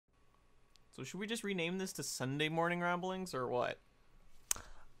So should we just rename this to Sunday Morning Ramblings or what?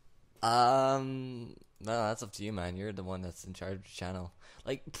 No, that's up to you, man. You're the one that's in charge of the channel.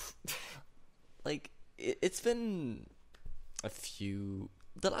 Like, it's been a few.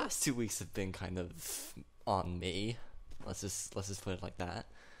 The last 2 weeks have been kind of on me. Let's just put it like that.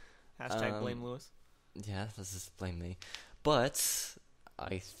 Hashtag blame Lewis. Yeah, let's just blame me. But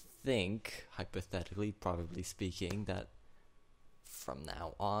I think, hypothetically, probably speaking, that from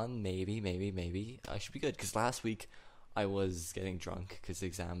now on, maybe I should be good. Because last week I was getting drunk because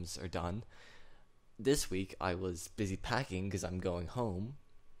exams are done. This week I was busy packing because I'm going home,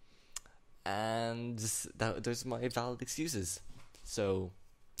 and those are my valid excuses. So,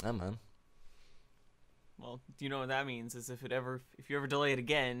 man. Well, do you know what that means? Is if you ever delay it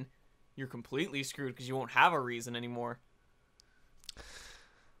again, you're completely screwed because you won't have a reason anymore.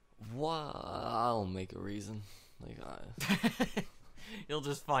 I'll make a reason. You'll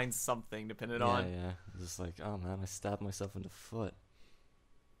just find something to pin it on. Yeah. Just like, oh man, I stabbed myself in the foot.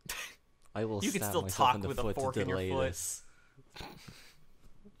 I will. You can stab still myself talk in the with a foot fork to in your delay foot. this.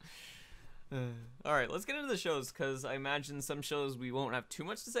 All right, let's get into the shows because I imagine some shows we won't have too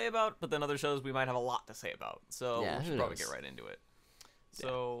much to say about, but then other shows we might have a lot to say about. So Yeah, we who should probably knows? get right into it.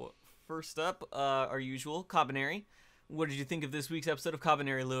 So first up, our usual Kabaneri. What did you think of this week's episode of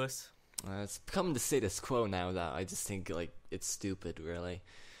Kabaneri, Lewis? It's becoming the status quo now that I just think like it's stupid, really.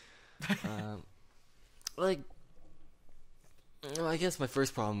 Like, I guess my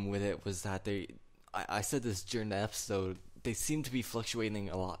first problem with it was that I said this during the episode, they seem to be fluctuating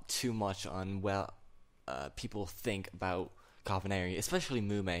a lot too much on what people think about Kabaneri, especially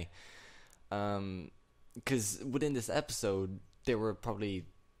Mume. Because within this episode, there were probably,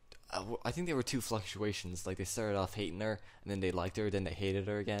 I think there were two fluctuations. Like, they started off hating her, and then they liked her, then they hated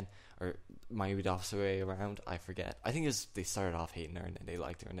her again. Or maybe the opposite way around, I forget. I think it was they started off hating her, and then they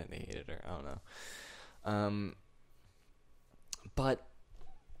liked her, and then they hated her. I don't know. But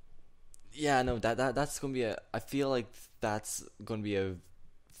yeah, no, that's gonna be I feel like that's gonna be a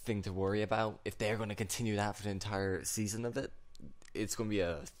thing to worry about if they're gonna continue that for the entire season of it. It's gonna be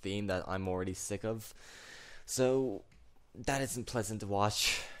a theme that I'm already sick of, so that isn't pleasant to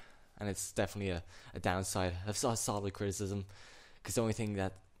watch, and it's definitely a downside. I've saw solid criticism, because the only thing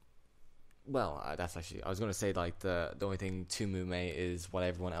that, well, that's actually, I was gonna say like the only thing to Mume is what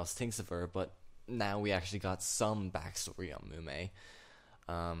everyone else thinks of her, but now we actually got some backstory on Mume.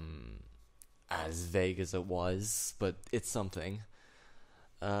 As vague as it was, but it's something.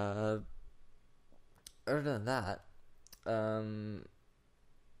 Other than that, the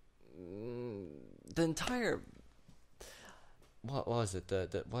entire, what was it?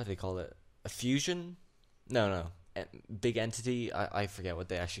 The what do they call it? A fusion? No. Big entity. I forget what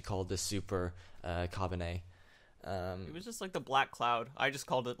they actually called the super Kabane. It was just like the Black Cloud. I just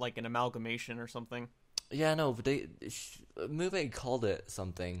called it like an amalgamation or something. Yeah, no, but Mume called it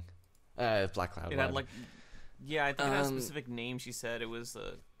something. Black Cloud. It had like, yeah, I think it had a specific name. She said it was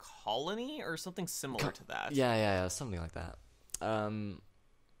a colony or something similar to that. Yeah, something like that.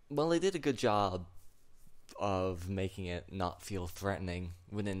 Well, they did a good job of making it not feel threatening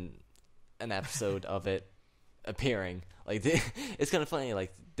within an episode of it appearing. Like, it's kind of funny.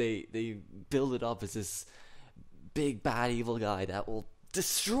 Like, they build it up as this big bad evil guy that will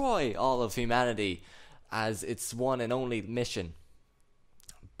destroy all of humanity as its one and only mission.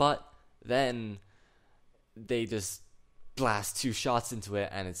 But then they just blast 2 shots into it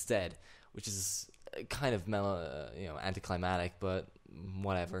and it's dead, which is kind of anticlimactic, but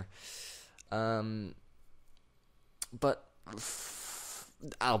whatever. But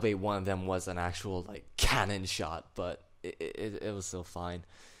albeit one of them was an actual like cannon shot, but it was still fine.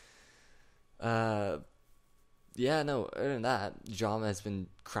 Yeah, no, other than that, drama has been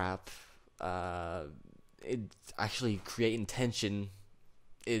crap. It actually creating tension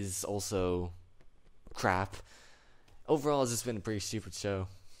is also crap. Overall, it's just been a pretty stupid show.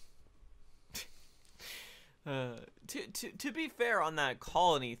 To be fair on that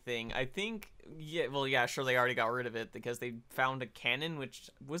colony thing, I think, sure, they already got rid of it because they found a cannon, which,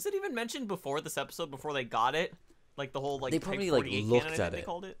 was it even mentioned before this episode, before they got it? Like, the whole, like, they Type probably, 48 looked cannon, I at think it, they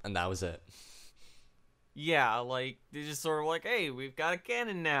called it. and that was it. Yeah, like, they just sort of like, hey, we've got a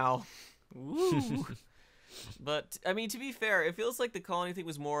cannon now. Woo! But, I mean, to be fair, it feels like the colony thing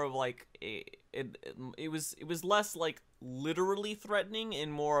was more of, like, it was less, like, literally threatening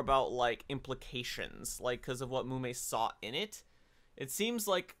and more about, like, implications, like, because of what Mume saw in it. It seems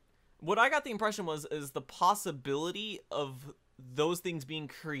like, what I got the impression is the possibility of those things being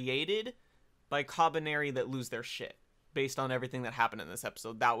created by Kabaneri that lose their shit, based on everything that happened in this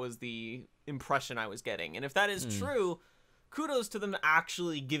episode. That was the impression I was getting. And if that is true, kudos to them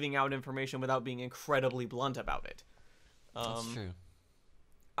actually giving out information without being incredibly blunt about it. That's true.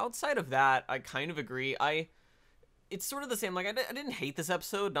 Outside of that, I kind of agree. It's sort of the same. Like, I didn't hate this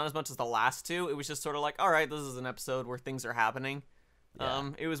episode, not as much as the last two. It was just sort of like, all right, this is an episode where things are happening. Yeah.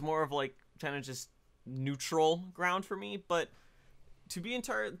 It was more of like kind of just neutral ground for me. But to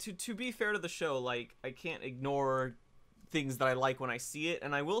be fair to the show, like, I can't ignore things that I like when I see it.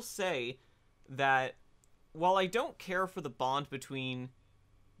 And I will say that while I don't care for the bond between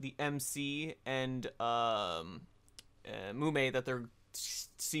the MC and Mume that they're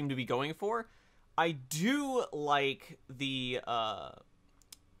seem to be going for, I do like the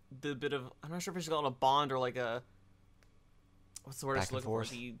bit of, I'm not sure if it's called a bond or like a, what's the word I was looking for,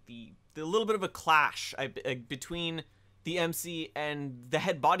 the little bit of a clash between the MC and the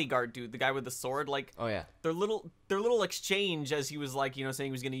head bodyguard dude, the guy with the sword. Like, Oh yeah. their little exchange as he was like, you know, saying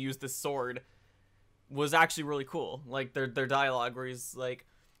he was going to use this sword was actually really cool. Like their dialogue where he's like,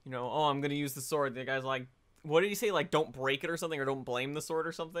 you know, oh, I'm going to use the sword. And the guy's like, what did he say? Like, don't break it or something, or don't blame the sword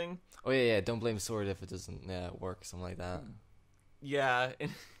or something? Oh yeah. Don't blame sword if it doesn't work, something like that. Yeah,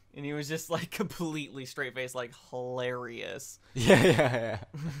 and he was just like completely straight faced, like hilarious. Yeah.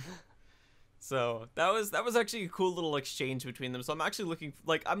 So that was actually a cool little exchange between them. So I'm actually looking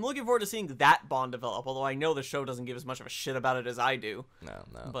forward to seeing that bond develop. Although I know the show doesn't give as much of a shit about it as I do. No.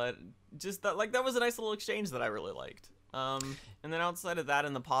 But just that was a nice little exchange that I really liked. And then outside of that,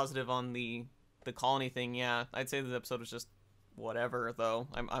 and the positive on the colony thing, yeah, I'd say the episode was just whatever. Though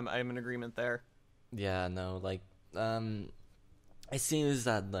I'm in agreement there. Yeah, no, like, it seems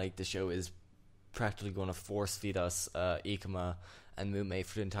that, like, the show is practically going to force feed us Ikuma and Mume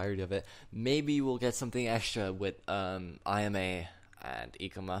for the entirety of it. Maybe we'll get something extra with IMA and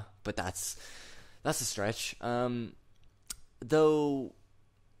Ikuma, but that's a stretch. Though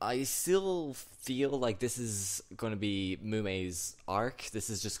I still feel like this is going to be Mume's arc. This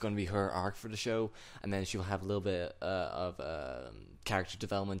is just going to be her arc for the show, and then she'll have a little bit of character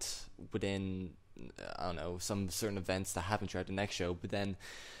development within, I don't know, some certain events that happen throughout the next show. But then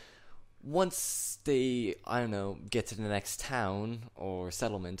once they, I don't know, get to the next town or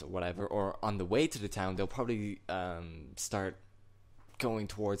settlement or whatever, or on the way to the town, they'll probably start going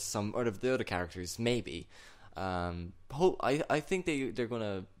towards some of the other characters, maybe. I think they're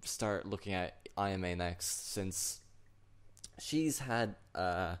gonna start looking at IMA next, since she's had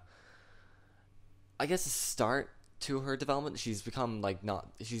I guess a start to her development. She's become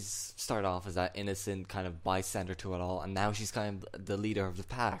she's started off as that innocent kind of bystander to it all, and now she's kind of the leader of the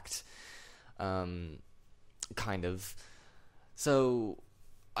pact, kind of. So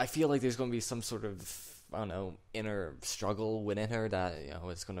I feel like there's going to be some sort of, I don't know, inner struggle within her that, you know,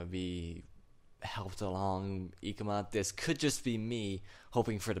 it's going to be helped along Ikuma. This could just be me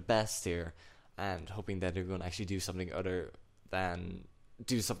hoping for the best here, and hoping that they're going to actually do something with other than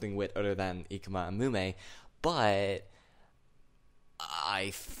Ikuma and Mume, but I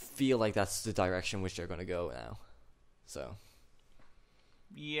feel like that's the direction which they're going to go now. So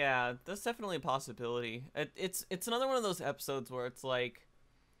yeah, that's definitely a possibility. It's another one of those episodes where it's like,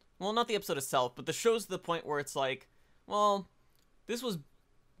 well, not the episode itself, but the show's to the point where it's like, well, this was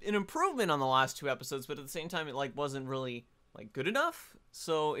an improvement on the last two episodes, but at the same time, it like wasn't really like good enough.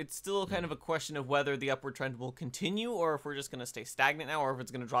 So it's still kind of a question of whether the upward trend will continue, or if we're just gonna stay stagnant now, or if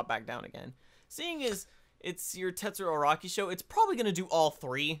it's gonna drop back down again. Seeing as it's your Tetsuro Araki show, it's probably gonna do all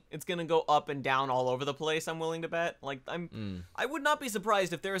three. It's gonna go up and down all over the place, I'm willing to bet. Like, I would not be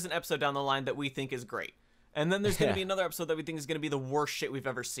surprised if there is an episode down the line that we think is great, and then there's going to be another episode that we think is going to be the worst shit we've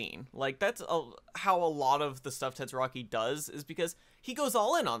ever seen. Like, that's how a lot of the stuff Tetsuraki does, is because he goes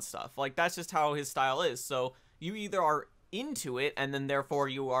all in on stuff. Like, that's just how his style is. So you either are into it, and then therefore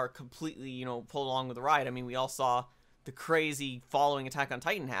you are completely, you know, pulled along with the ride. I mean, we all saw the crazy following Attack on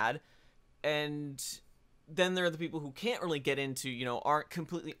Titan had, and then there are the people who can't really get into, you know, aren't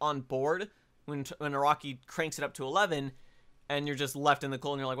completely on board when Araki cranks it up to 11, and you're just left in the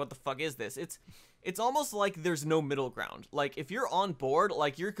cold, and you're like, what the fuck is this? It's almost like there's no middle ground. Like, if you're on board,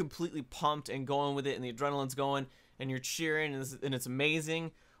 like, you're completely pumped and going with it, and the adrenaline's going, and you're cheering, and it's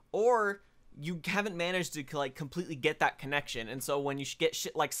amazing, or you haven't managed to, like, completely get that connection, and so when you get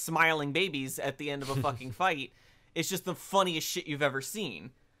shit like smiling babies at the end of a fucking fight, it's just the funniest shit you've ever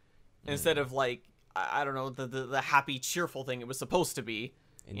seen, instead of, like, I don't know, the happy, cheerful thing it was supposed to be,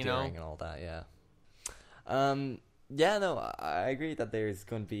 endearing, you know? and all that, yeah. Yeah, no, I agree that there's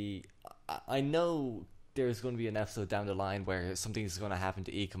going to be, I know there's going to be an episode down the line where something's going to happen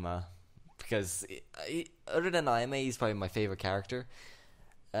to Ikuma, because other than Aime, he's probably my favorite character.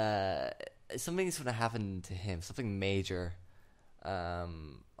 Something's going to happen to him, something major,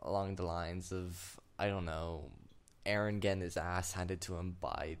 along the lines of, I don't know, Eren getting his ass handed to him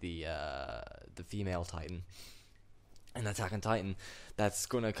by the female Titan in Attack on Titan, that's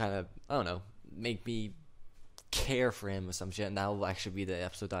gonna kind of, I don't know, make me care for him or some shit, and that will actually be the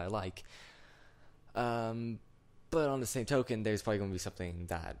episode that I like. But on the same token, there's probably gonna be something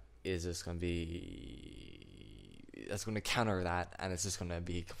that is just gonna be, that's gonna counter that, and it's just gonna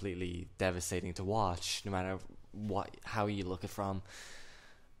be completely devastating to watch, no matter how you look at it from.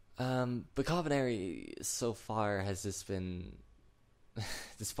 But Kabaneri so far has just been,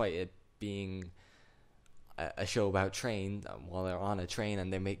 despite it being a show about train, while they're on a train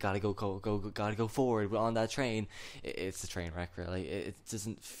and they gotta go forward on that train, it's a train wreck, really. It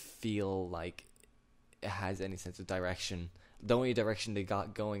doesn't feel like it has any sense of direction. The only direction they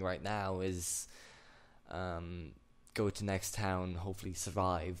got going right now is go to next town, hopefully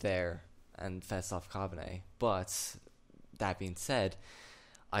survive there, and fess off Kabaneri. But that being said,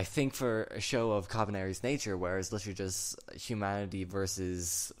 I think for a show of Kabaneri's nature, where it's literally just humanity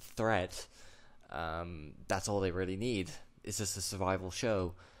versus threat, that's all they really need. It's just a survival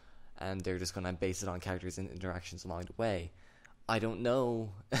show, and they're just going to base it on characters and interactions along the way. I don't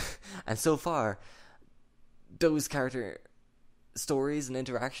know. And so far, those character stories and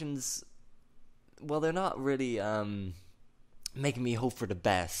interactions, well, they're not really making me hope for the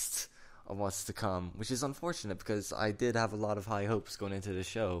best of what's to come, which is unfortunate because I did have a lot of high hopes going into the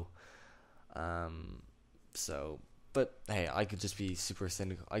show. But hey, I could just be super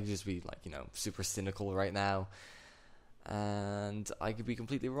cynical. I could just be super cynical right now, and I could be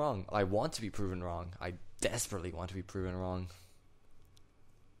completely wrong. I want to be proven wrong. I desperately want to be proven wrong.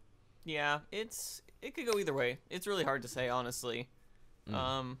 Yeah, it could go either way. It's really hard to say, honestly.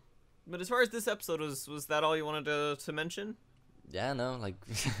 But as far as this episode, was that all you wanted to mention? Yeah, no,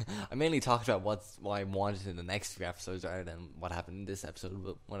 I mainly talked about what I wanted in the next few episodes rather than what happened in this episode,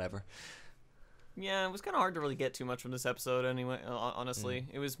 but whatever. Yeah, it was kind of hard to really get too much from this episode anyway, honestly.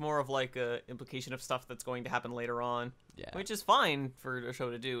 It was more of like a implication of stuff that's going to happen later on. Yeah. Which is fine for a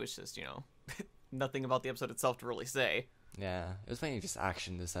show to do. It's just, nothing about the episode itself to really say. Yeah, it was mainly just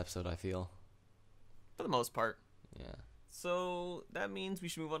action this episode, I feel. For the most part. Yeah. So that means we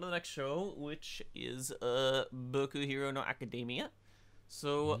should move on to the next show, which is Boku Hero no Academia.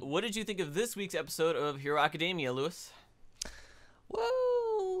 So what did you think of this week's episode of Hero Academia, Lewis?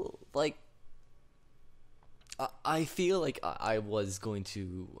 Well, I feel like I was going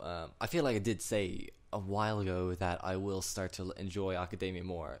to... I feel like I did say a while ago that I will start to enjoy Academia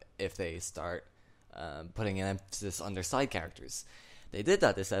more if they start putting an emphasis on their side characters. They did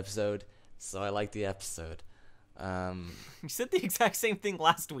that this episode, so I liked the episode. You said the exact same thing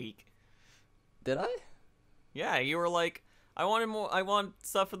last week. Did I? Yeah, you were like, I want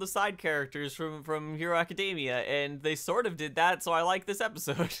stuff for the side characters from Hero Academia, and they sort of did that, so I like this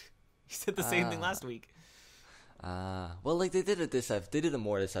episode. You said the same thing last week. Well, they did it they did it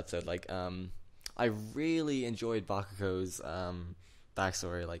more this episode. I really enjoyed Bakugo's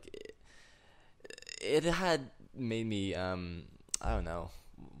backstory. It had made me I don't know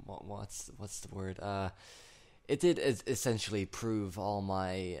what's the word. It did essentially prove all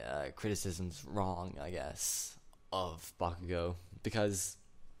my criticisms wrong, I guess, of Bakugo, because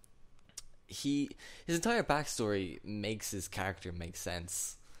his entire backstory makes his character make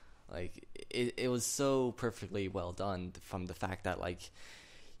sense. It was so perfectly well done, from the fact that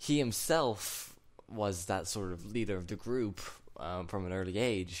he himself was that sort of leader of the group from an early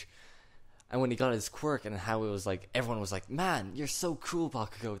age. And when he got his quirk, and how it was everyone was like, "Man, you're so cool,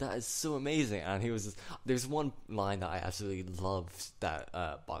 Bakugo. That is so amazing." And he was just, there's one line that I absolutely loved that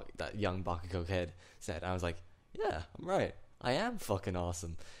that young Bakugo kid said. I was like, "Yeah, I'm right. I am fucking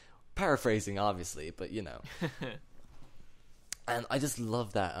awesome." Paraphrasing, obviously, but And I just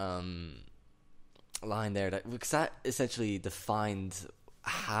love that line there, because that essentially defined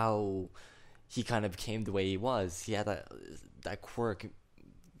how he kind of became the way he was. He had that quirk,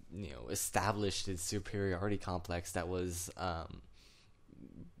 established his superiority complex that was,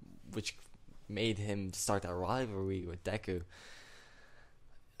 which made him start that rivalry with Deku.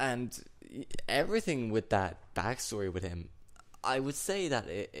 And everything with that backstory with him, I would say that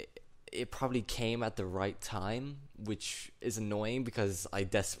it probably came at the right time, which is annoying because I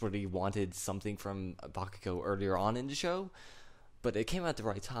desperately wanted something from Bakugo earlier on in the show, but it came at the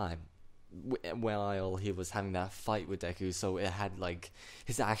right time while he was having that fight with Deku, so it had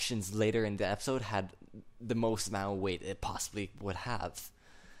his actions later in the episode had the most amount of weight it possibly would have.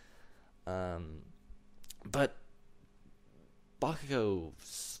 But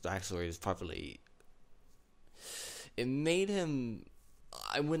Bakugo's backstory is probably, it made him,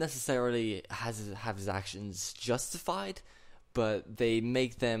 I wouldn't necessarily have his actions justified, but they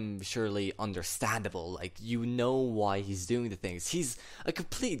make them surely understandable. Like, you know why he's doing the things. He's a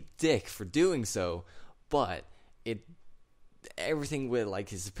complete dick for doing so, but everything with like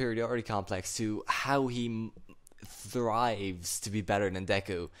his superiority complex to how he thrives to be better than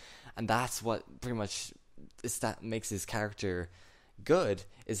Deku, and that's what pretty much that makes his character good,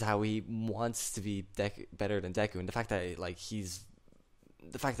 is how he wants to be better than Deku, and the fact that like he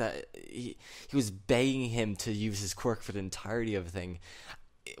was begging him to use his quirk for the entirety of the thing,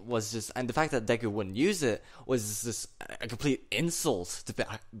 it was just, and the fact that Deku wouldn't use it was just a complete insult to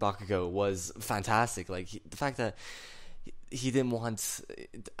Bakugo was fantastic. Like the fact that he didn't want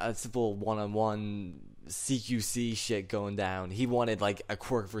a simple one-on-one CQC shit going down. He wanted like a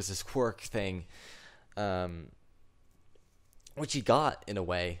quirk versus quirk thing, which he got in a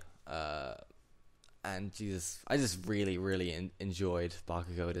way. And Jesus, I just really, really enjoyed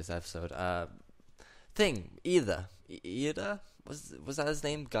Bakugo this episode. Iida was that his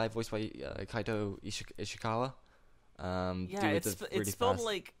name? Guy voiced by Kaito Ishikawa. Yeah, it's spelled fast.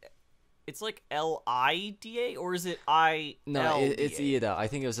 Like. It's like Lida, or is it I? No, it's Iida. I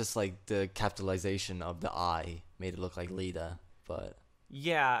think it was just like the capitalization of the I made it look like Lida, but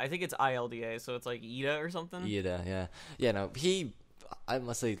yeah, I think it's ILDA, so it's like Ida or something. Ida, yeah. No, I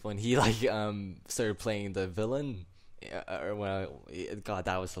must say, when he like started playing the villain, God,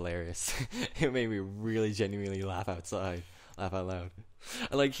 that was hilarious. It made me really genuinely laugh out loud.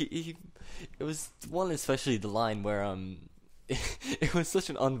 Like it was one, especially the line where it was such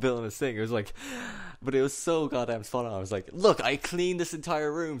an unvillainous thing. It was like, but it was so goddamn spot on. I was like, look, I cleaned this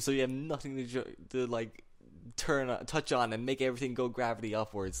entire room so you have nothing to like touch on and make everything go gravity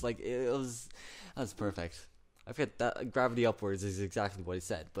upwards. Like that was perfect. I forget that gravity upwards is exactly what he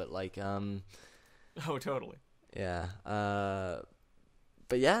said, but like oh, totally. Yeah.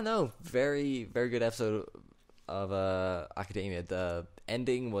 But yeah, no, very, very good episode of Academia. The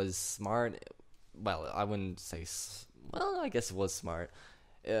ending was smart. Well, I wouldn't say. Well, I guess it was smart.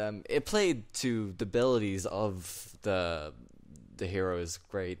 It played to the abilities of the heroes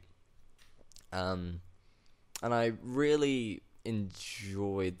great. And I really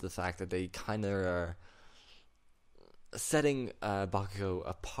enjoyed the fact that they kind of are setting Bakugo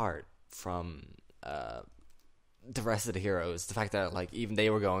apart from the rest of the heroes. The fact that like even they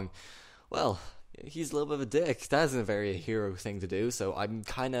were going, well, he's a little bit of a dick. That isn't a very hero thing to do. So I'm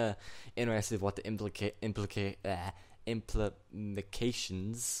kind of interested what the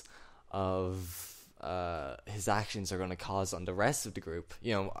implications of his actions are going to cause on the rest of the group.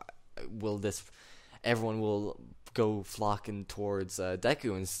 You know, everyone will go flocking towards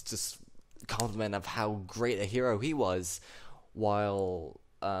Deku and just compliment of how great a hero he was, while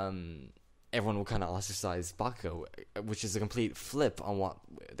everyone will kind of ostracize Bakugo, which is a complete flip on what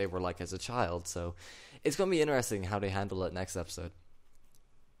they were like as a child. So it's going to be interesting how they handle it next episode.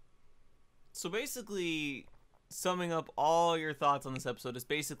 So basically, summing up all your thoughts on this episode is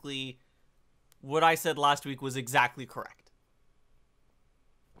basically what I said last week was exactly correct.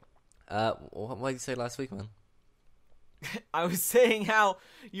 What did you say last week, man? I was saying how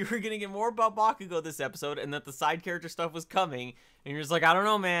you were going to get more about Bakugo this episode and that the side character stuff was coming. And you're just like, I don't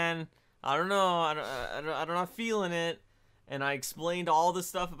know, man. I don't know. I'm not feeling it. And I explained all this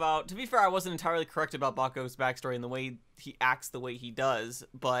stuff about... To be fair, I wasn't entirely correct about Bakugo's backstory and the way he acts the way he does.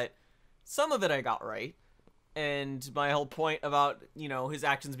 But some of it I got right. And my whole point about, you know, his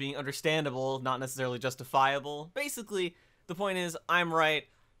actions being understandable, not necessarily justifiable. Basically, the point is, I'm right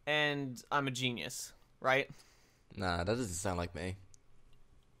and I'm a genius. Right? Nah, that doesn't sound like me.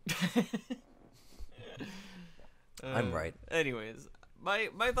 I'm right. Anyways, my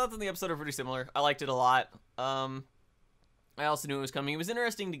thoughts on the episode are pretty similar. I liked it a lot. I also knew it was coming. It was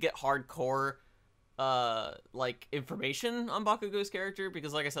interesting to get hardcore like information on Bakugo's character,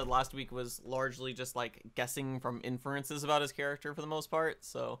 because like I said, last week was largely just like guessing from inferences about his character for the most part.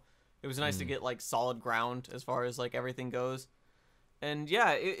 So it was nice to get like solid ground as far as like everything goes. And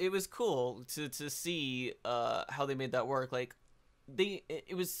yeah, it was cool to see how they made that work. Like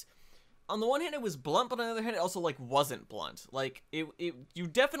it was, on the one hand it was blunt, but on the other hand it also like wasn't blunt. Like you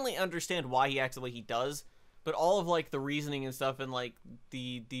definitely understand why he acts the way he does, but all of like the reasoning and stuff and like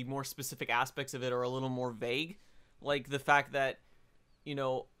the more specific aspects of it are a little more vague. Like the fact that, you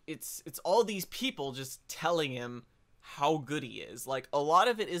know, it's all these people just telling him how good he is. Like a lot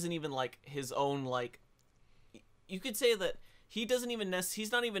of it isn't even like his own, like, you could say that he's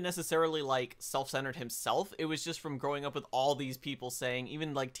not even necessarily like self-centered himself. It was just from growing up with all these people saying,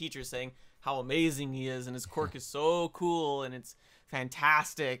 even like teachers saying how amazing he is and his quirk is so cool and it's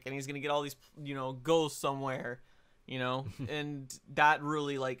fantastic and he's gonna get all these, you know, go somewhere, you know. And that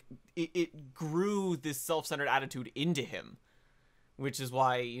really like it grew this self-centered attitude into him. which is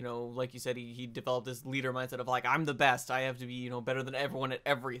why, you know, like you said, he developed this leader mindset of like, I'm the best, I have to be, you know, better than everyone at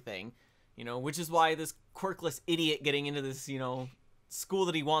everything, you know, which is why this quirkless idiot getting into this, you know, school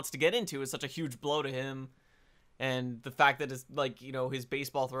that he wants to get into is such a huge blow to him. And the fact that his, like, you know, his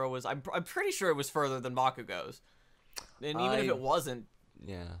baseball throw was, I'm pretty sure it was further than Bakugo's, and even if it wasn't,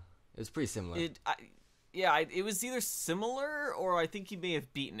 yeah, it was pretty similar. It was either similar or I think he may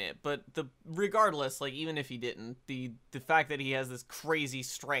have beaten it. But regardless, like, even if he didn't, the fact that he has this crazy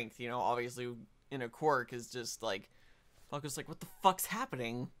strength, you know, obviously in a quirk is just like, Falco's like, what the fuck's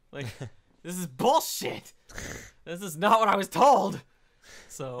happening? Like, this is bullshit. This is not what I was told.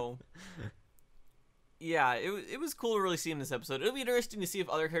 So, yeah, it was cool to really see him this episode. It'll be interesting to see if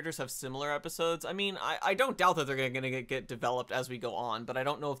other characters have similar episodes. I mean, I don't doubt that they're going to get developed as we go on, but I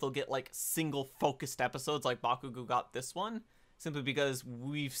don't know if they'll get, like, single-focused episodes like Bakugo got this one, simply because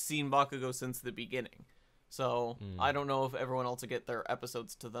we've seen Bakugo since the beginning. So, I don't know if everyone else will get their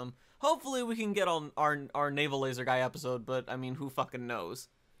episodes to them. Hopefully we can get on our Naval Laser Guy episode, but, I mean, who fucking knows?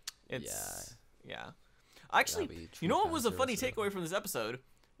 Yeah. Actually, you know what was a funny takeaway from this episode?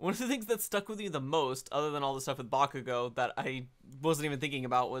 One of the things that stuck with me the most, other than all the stuff with Bakugo that I wasn't even thinking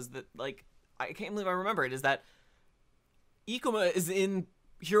about, was that, like, I can't believe I remember it, is that Ikuma is in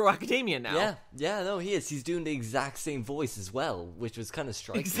Hero Academia now. Yeah, no, he is. He's doing the exact same voice as well, which was kind of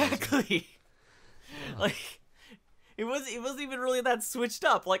striking. Exactly. Like, it wasn't even really that switched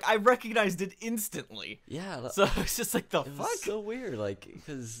up. Like, I recognized it instantly. Yeah. So it's just like, the fuck? It's so weird, like,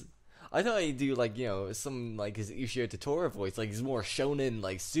 because I thought he'd do, like, you know, some, like, his Ushio Totoro voice, like, his more shonen,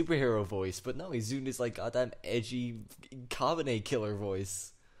 like, superhero voice, but no, he's doing this, like, goddamn edgy Kabaneri killer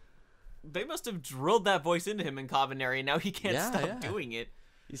voice. They must have drilled that voice into him in Kabaneri, and now he can't stop doing it.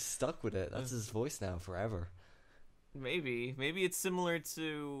 He's stuck with it. That's his voice now, forever. Maybe it's similar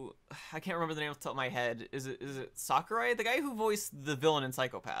to, I can't remember the name off the top of my head. Is it Sakurai, the guy who voiced the villain in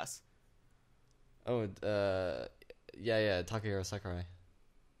Psycho Pass? Oh, yeah, Takahiro Sakurai.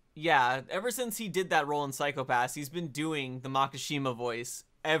 Yeah, ever since he did that role in Psycho Pass, he's been doing the Makishima voice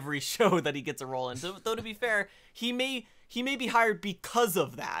every show that he gets a role in. So, though, to be fair, he may be hired because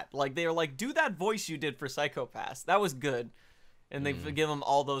of that. Like, they're like, do that voice you did for Psycho Pass. That was good. And they give him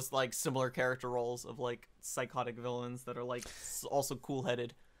all those, like, similar character roles of, like, psychotic villains that are, like, also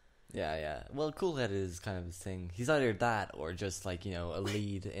cool-headed. Yeah. Well, cool-headed is kind of his thing. He's either that or just, like, you know, a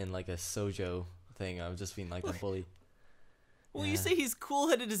lead in, like, a shoujo thing of just being, like, a bully. Well, you say he's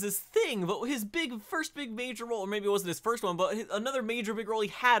cool-headed is his thing, but his first big major role, or maybe it wasn't his first one, but another major big role he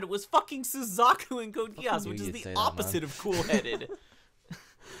had was fucking Suzaku in Code Geass, which is the opposite of cool-headed.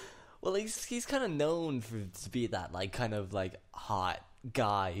 Well, he's kind of known to be that, like, kind of, like, hot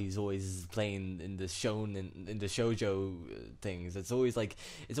guy who's always playing in the in the shoujo things. It's always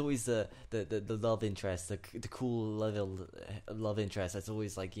the love interest, the cool level love interest. That's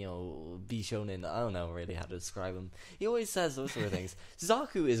always, like, you know, be shonen. I don't know really how to describe him. He always says those sort of things.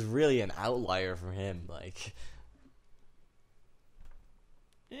 Suzaku is really an outlier for him, like.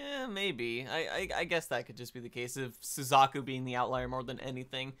 Yeah, maybe. I guess that could just be the case of Suzaku being the outlier more than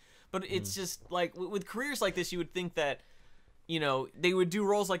anything. But it's just, like, with careers like this, you would think that, you know, they would do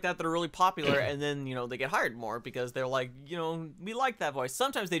roles like that are really popular, and then, you know, they get hired more because they're like, you know, we like that voice.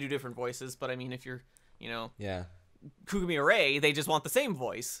 Sometimes they do different voices, but I mean, if you're, you know, Kugumi Array, they just want the same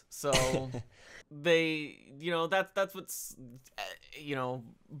voice. So they, you know, that's what's, you know,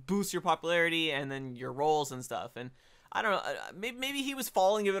 boosts your popularity and then your roles and stuff. And I don't know, maybe he was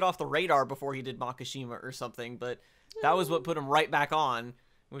falling a bit off the radar before he did Makishima or something, but that was what put him right back on,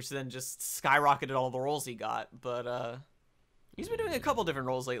 which then just skyrocketed all the roles he got. But he's been doing a couple different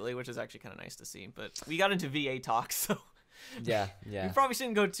roles lately, which is actually kind of nice to see. But we got into VA talk, so yeah. We probably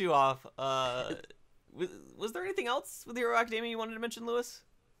shouldn't go too off. Was there anything else with Hero Academia you wanted to mention, Lewis?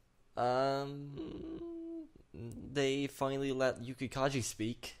 They finally let Yukikaji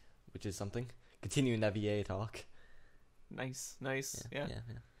speak, which is something. Continuing that VA talk. Nice. Yeah.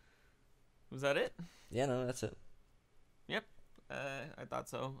 Was that it? Yeah, no, that's it. Yep. I thought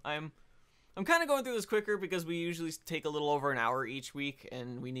so. I'm kind of going through this quicker because we usually take a little over an hour each week,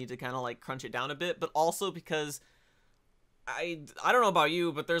 and we need to kind of, like, crunch it down a bit, but also because I don't know about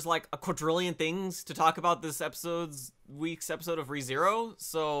you, but there's, like, a quadrillion things to talk about this week's episode of ReZero,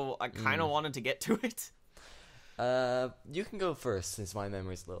 so I kind of wanted to get to it. You can go first since my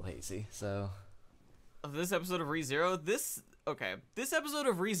memory's a little hazy. So, of this episode of ReZero, this episode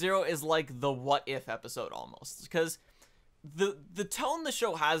of ReZero is like the what if episode almost, because the tone the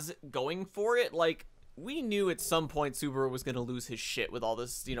show has going for it, like, we knew at some point Subaru was going to lose his shit with all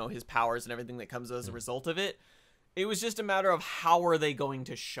this, you know, his powers and everything that comes as a result of it. It was just a matter of how are they going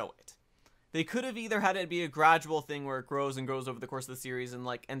to show it. They could have either had it be a gradual thing where it grows and grows over the course of the series and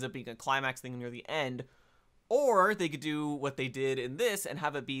like ends up being a climax thing near the end, or they could do what they did in this and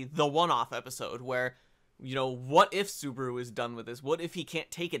have it be the one-off episode where, you know, what if Subaru is done with this? What if he can't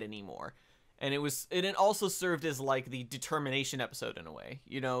take it anymore? And it also served as like the determination episode in a way.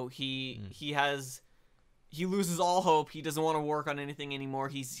 You know, he loses all hope. He doesn't want to work on anything anymore.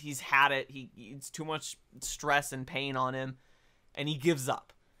 He's had it. It's too much stress and pain on him, and he gives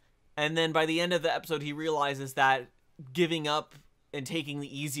up. And then by the end of the episode, he realizes that giving up and taking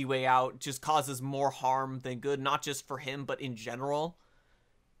the easy way out just causes more harm than good, not just for him, but in general.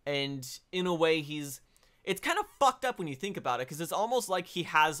 And in a way, it's kind of fucked up when you think about it, because it's almost like he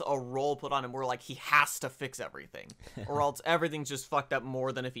has a role put on him where like he has to fix everything, or else everything's just fucked up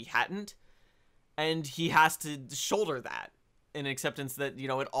more than if he hadn't. And he has to shoulder that in acceptance that, you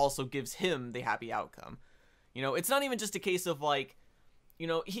know, it also gives him the happy outcome. You know, it's not even just a case of like, you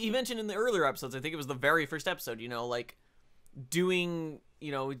know, he mentioned in the earlier episodes, I think it was the very first episode, you know, like doing,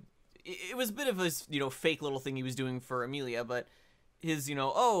 you know, it was a bit of a, you know, fake little thing he was doing for Amelia, but his, you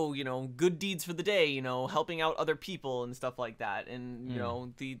know, oh, you know, good deeds for the day, you know, helping out other people and stuff like that. And, you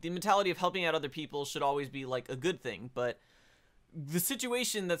know, the mentality of helping out other people should always be like a good thing. But the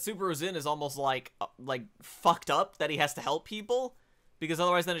situation that Subaru's in is almost like fucked up that he has to help people, because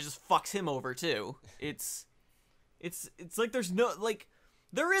otherwise then it just fucks him over too. It's like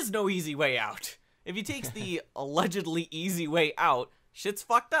there is no easy way out. If he takes the allegedly easy way out, shit's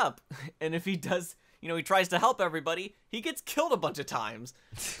fucked up. And if he does, you know, he tries to help everybody, he gets killed a bunch of times.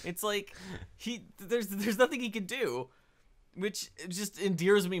 It's like there's nothing he can do, which just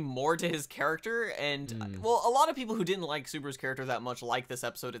endears me more to his character. And well, a lot of people who didn't like Subaru's character that much like this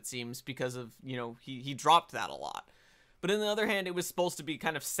episode, it seems, because of, you know, he dropped that a lot. But on the other hand, it was supposed to be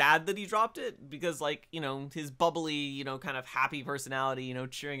kind of sad that he dropped it, because, like, you know, his bubbly, you know, kind of happy personality, you know,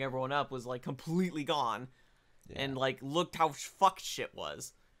 cheering everyone up was, like, completely gone. Yeah. And, like, looked how fucked shit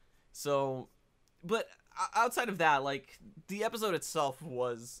was. So, but outside of that, like, the episode itself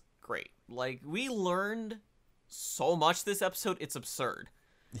was great. Like, we learned so much this episode, it's absurd.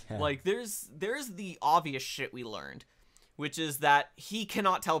 Yeah. Like, there's the obvious shit we learned, which is that he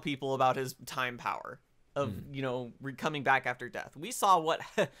cannot tell people about his time power of, you know, coming back after death. We saw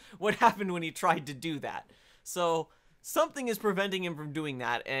what happened when he tried to do that. So something is preventing him from doing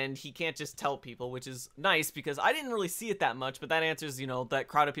that, and he can't just tell people, which is nice, because I didn't really see it that much, but that answers, you know, that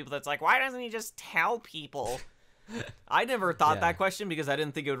crowd of people that's like, why doesn't he just tell people? I never thought that question, because I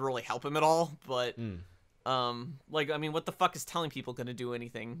didn't think it would really help him at all, but like, I mean, what the fuck is telling people gonna do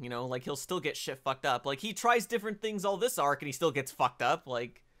anything? You know, like, he'll still get shit fucked up. Like, he tries different things all this arc and he still gets fucked up.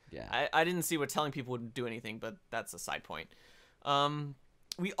 Like, yeah, I didn't see what telling people would do anything, but that's a side point.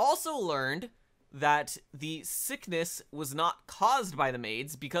 We also learned that the sickness was not caused by the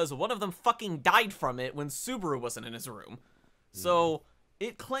maids, because one of them fucking died from it when Subaru wasn't in his room. So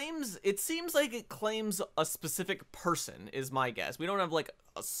it seems like it claims a specific person, is my guess. We don't have like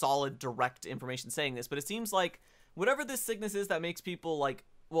a solid direct information saying this, but it seems like whatever this sickness is that makes people like,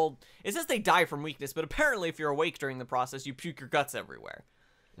 well, it says they die from weakness, but apparently if you're awake during the process, you puke your guts everywhere.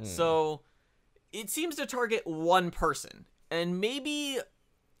 So it seems to target one person, and maybe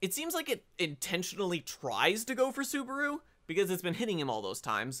it seems like it intentionally tries to go for Subaru because it's been hitting him all those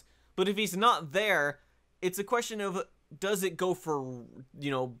times. But if he's not there, it's a question of, does it go for,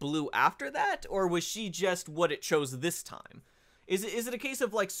 you know, Blue after that, or was she just what it chose this time? Is it a case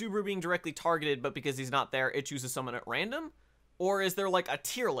of like Subaru being directly targeted, but because he's not there, it chooses someone at random? Or is there like a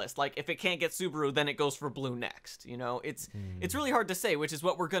tier list? Like, if it can't get Subaru, then it goes for Blue next. You know, it's really hard to say, which is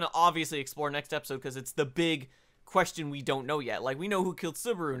what we're going to obviously explore next episode, because it's the big question we don't know yet. Like, we know who killed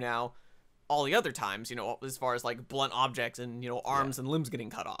Subaru now. All the other times, you know, as far as like blunt objects and, you know, arms and limbs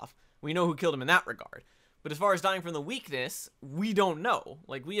getting cut off. We know who killed him in that regard. But as far as dying from the weakness, we don't know.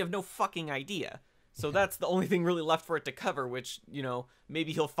 Like, we have no fucking idea. So that's the only thing really left for it to cover, which, you know,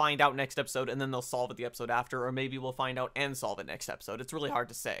 maybe he'll find out next episode and then they'll solve it the episode after, or maybe we'll find out and solve it next episode. It's really hard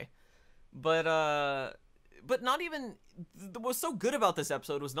to say. But not even, what's so good about this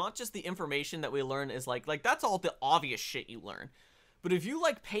episode was not just the information that we learn is like that's all the obvious shit you learn. But if you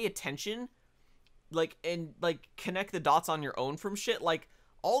like pay attention, like, and like connect the dots on your own from shit, like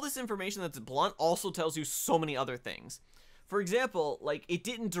all this information that's blunt also tells you so many other things. For example, like, it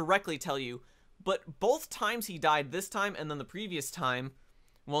didn't directly tell you, but both times he died, this time and then the previous time,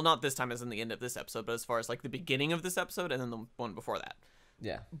 well, not this time as in the end of this episode, but as far as like the beginning of this episode and then the one before that.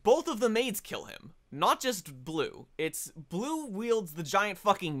 Yeah. Both of the maids kill him, not just Blue. It's Blue wields the giant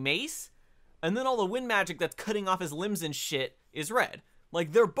fucking mace, and then all the wind magic that's cutting off his limbs and shit is Red.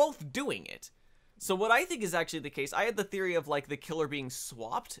 Like, they're both doing it. So what I think is actually the case, I had the theory of like the killer being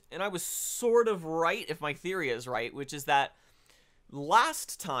swapped, and I was sort of right if my theory is right, which is that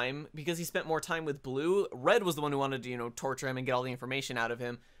last time, because he spent more time with Blue, Red was the one who wanted to, you know, torture him and get all the information out of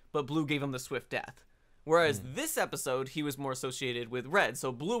him, but Blue gave him the swift death. Whereas this episode, he was more associated with Red.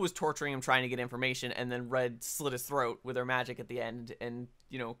 So Blue was torturing him, trying to get information, and then Red slit his throat with her magic at the end and,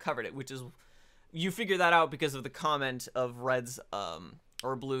 you know, covered it, which is... You figure that out because of the comment of Red's,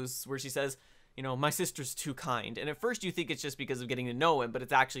 or Blue's, where she says, you know, my sister's too kind. And at first you think it's just because of getting to know him, but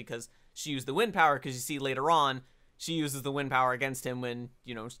it's actually because she used the wind power, because you see later on, she uses the wind power against him when,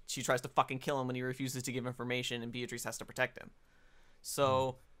 you know, she tries to fucking kill him when he refuses to give information and Beatrice has to protect him.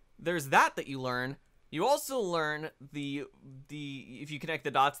 So there's that you learn. You also learn if you connect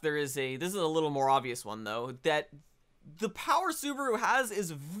the dots, this is a little more obvious one though, that the power Subaru has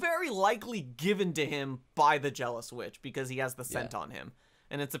is very likely given to him by the Jealous Witch because he has the scent on him,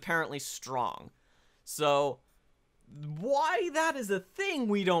 and it's apparently strong. So why that is a thing,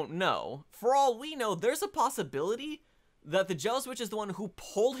 we don't know. For all we know, there's a possibility that the Jealous Witch is the one who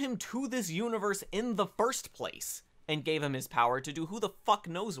pulled him to this universe in the first place and gave him his power to do who the fuck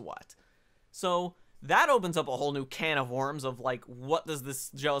knows what. So that opens up a whole new can of worms of like, what does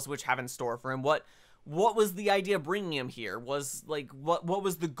this Jealous Witch have in store for him? What was the idea of bringing him here? Was like, what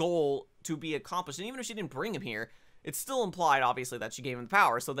was the goal to be accomplished? And even if she didn't bring him here, it's still implied, obviously, that she gave him the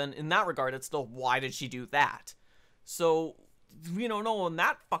power. So then in that regard, it's still, why did she do that? So we don't know in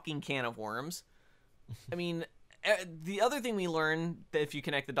that fucking can of worms. I mean, the other thing we learn, that if you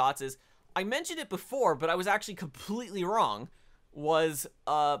connect the dots, is, I mentioned it before, but I was actually completely wrong, was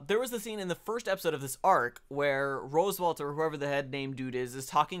there was the scene in the first episode of this arc where Roosevelt, or whoever the head name dude is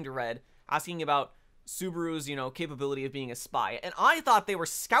talking to Red, asking about Subaru's, you know, capability of being a spy. And I thought they were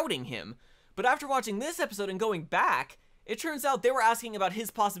scouting him. But after watching this episode and going back, it turns out they were asking about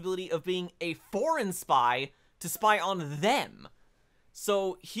his possibility of being a foreign spy to spy on them.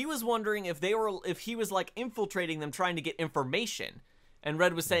 So he was wondering if he was like infiltrating them, trying to get information. And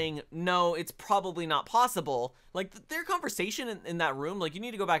Red was saying, no, it's probably not possible. Like, their conversation in that room, like, you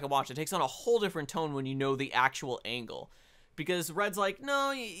need to go back and watch it. It takes on a whole different tone when you know the actual angle. Because Red's like,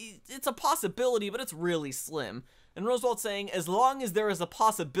 no, it's a possibility, but it's really slim. And Roosevelt's saying, as long as there is a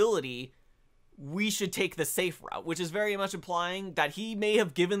possibility, we should take the safe route. Which is very much implying that he may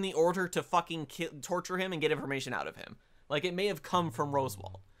have given the order to fucking torture him and get information out of him. Like, it may have come from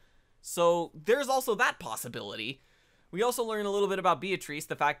Roosevelt. So, there's also that possibility. We also learn a little bit about Beatrice,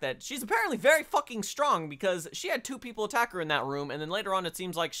 the fact that she's apparently very fucking strong because she had 2 people attack her in that room, and then later on it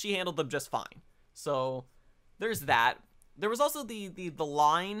seems like she handled them just fine. So, there's that. There was also the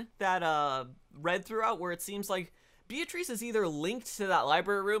line that Red threw out where it seems like Beatrice is either linked to that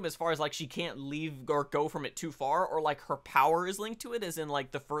library room as far as like she can't leave or go from it too far, or like her power is linked to it, as in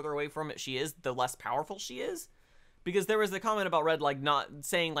like the further away from it she is, the less powerful she is. Because there was the comment about Red like not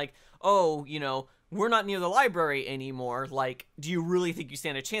saying like, oh, you know, we're not near the library anymore, like, do you really think you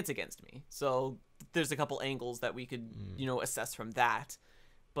stand a chance against me? So there's a couple angles that we could, you know, assess from that.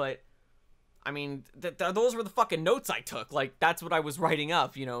 But I mean, those were the fucking notes I took. Like, that's what I was writing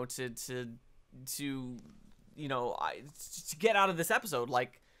up, you know, to you know, to get out of this episode.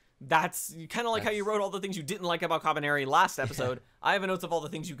 Like, that's kind of like how you wrote all the things you didn't like about Kabaneri last episode. I have a notes of all the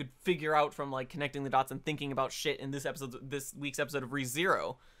things you could figure out from, like, connecting the dots and thinking about shit in this week's episode of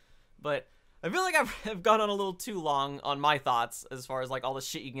ReZero. But I feel like I've gone on a little too long on my thoughts as far as, like, all the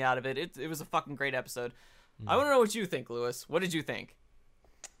shit you can get out of it. It was a fucking great episode. I want to know what you think, Lewis. What did you think?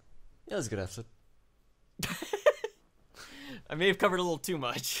 Yeah, it was a good episode. I may have covered a little too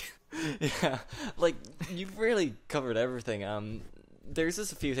much. Yeah, like, you've really covered everything. There's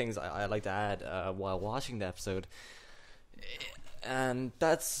just a few things I'd like to add while watching the episode. And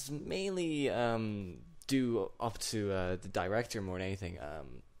that's mainly due up to the director more than anything.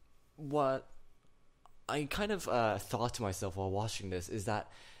 What I kind of thought to myself while watching this is that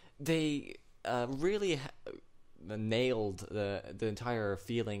they really nailed the entire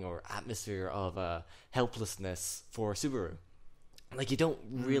feeling or atmosphere of helplessness for Subaru. Like, you don't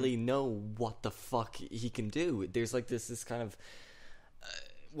really know what the fuck he can do. There's like this kind of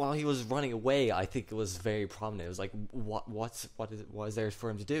while he was running away, I think it was very prominent. It was like, what is there for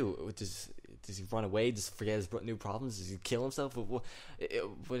him to do? Does he run away? Does he forget his new problems? Does he kill himself?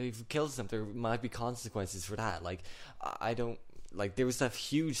 When he kills himself, there might be consequences for that. Like, I don't like. There was that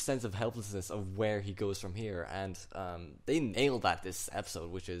huge sense of helplessness of where he goes from here, and they nailed that this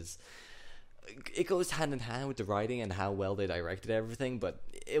episode, which is. It goes hand in hand with the writing and how well they directed everything, but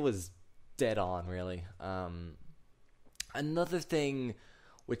it was dead on, really. Another thing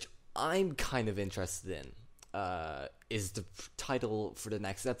which I'm kind of interested in is the title for the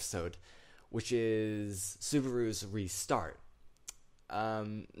next episode, which is Subaru's restart.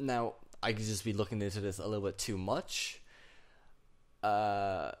 Now, I could just be looking into this a little bit too much,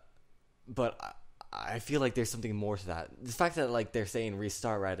 but I feel like there's something more to that. The fact that like they're saying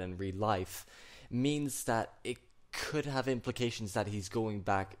restart rather than relife means that it could have implications that he's going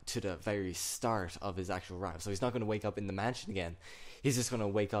back to the very start of his actual rap. So he's not going to wake up in the mansion again. He's just going to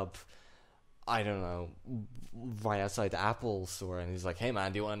wake up, I don't know, right outside the Apple store, and he's like, hey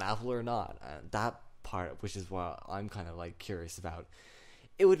man, do you want an apple or not? And that part, which is what I'm kind of like curious about.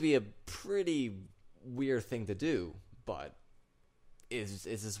 It would be a pretty weird thing to do, but is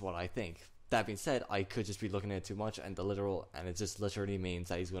this what I think? That being said, I could just be looking at it too much, and it just literally means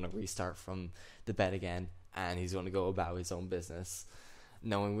that he's going to restart from the bed again, and he's going to go about his own business,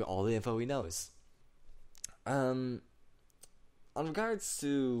 knowing all the info he knows. On regards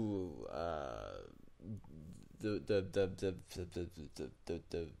to the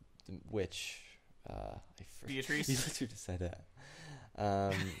witch, Beatrice. You literally just said that.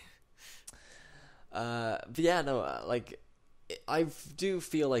 But yeah, no, like I do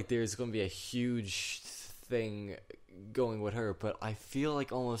feel like there's going to be a huge thing going with her, but I feel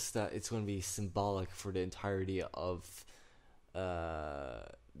like almost that it's going to be symbolic for the entirety of the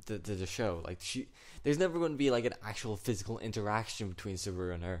show. Like there's never going to be like an actual physical interaction between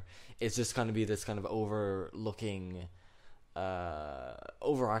Subaru and her. It's just going to be this kind of overarching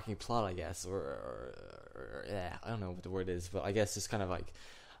plot, I guess, or yeah, I don't know what the word is, but I guess it's kind of like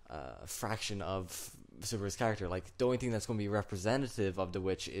a fraction of Subaru's character. Like the only thing that's going to be representative of the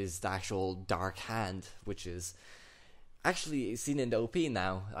witch is the actual dark hand, which is actually seen in the OP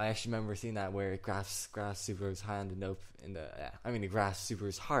now. I actually remember seeing that where it grasps Subaru's hand it grasps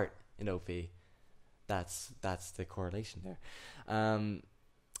Subaru's heart in OP. That's the correlation there.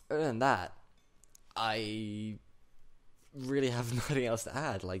 Other than that, I really have nothing else to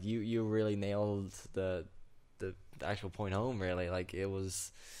add. Like you really nailed the actual point home. Really, like it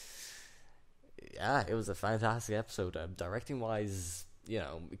was a fantastic episode. Directing wise,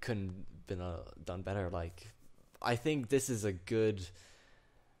 it couldn't been done better. Like I think this is a good,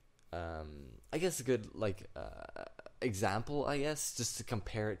 example, I guess, just to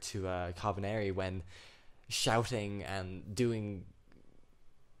compare it to Kabaneri, when shouting and doing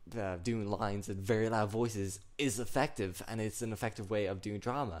lines in very loud voices is effective, and it's an effective way of doing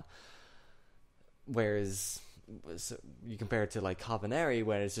drama. Whereas you compare it to like Kabaneri,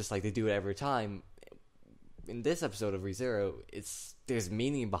 where it's just like they do it every time. In this episode of ReZero, there's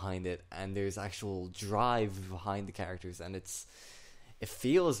meaning behind it, and there's actual drive behind the characters, and it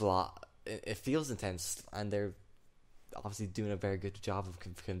feels intense, and they're obviously doing a very good job of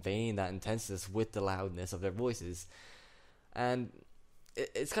conveying that intenseness with the loudness of their voices. And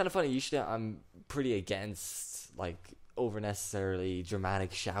it's kind of funny. Usually I'm pretty against like over necessarily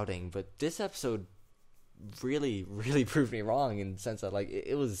dramatic shouting, but this episode really, really proved me wrong, in the sense that like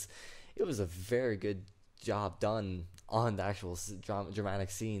it was a very good job done on the actual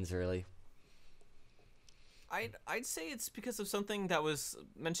dramatic scenes. Really, I'd say it's because of something that was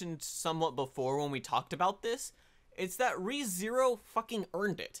mentioned somewhat before when we talked about this. It's that ReZero fucking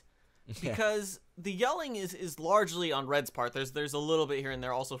earned it. Because the yelling is largely on Red's part. There's a little bit here and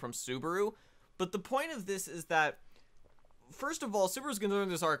there also from Subaru, but the point of this is that, first of all, Subaru's going through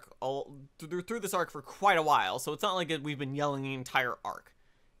this arc through this arc for quite a while, so it's not like we've been yelling the entire arc.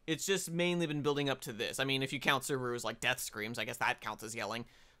 It's just mainly been building up to this. I mean, if you count Subaru's like death screams, I guess that counts as yelling.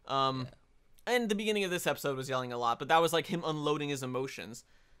 And the beginning of this episode was yelling a lot, but that was like him unloading his emotions.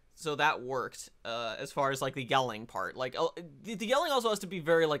 So that worked, as far as, like, the yelling part. Like, the yelling also has to be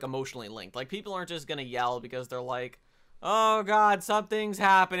very, like, emotionally linked. Like, people aren't just gonna yell because they're like, oh, God, something's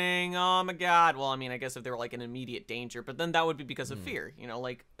happening, oh, my God. Well, I mean, I guess if they were, like, in immediate danger, but then that would be because of fear,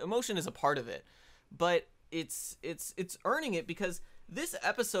 like, emotion is a part of it. But it's earning it because this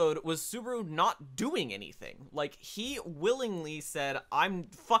episode was Subaru not doing anything. Like, he willingly said,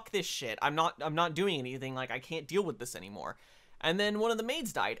 fuck this shit, I'm not doing anything, like, I can't deal with this anymore. And then one of the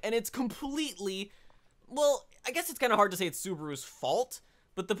maids died, and it's completely, well, I guess it's kind of hard to say it's Subaru's fault,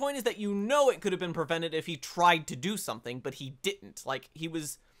 but the point is that it could have been prevented if he tried to do something, but he didn't. Like, he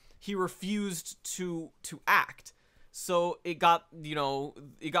refused to act. So it got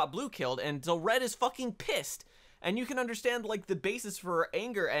Blue killed, and so Red is fucking pissed. And you can understand, like, the basis for her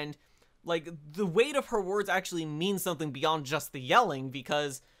anger, and, like, the weight of her words actually means something beyond just the yelling,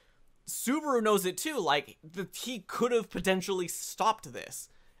 because Subaru knows it too. Like, he could have potentially stopped this,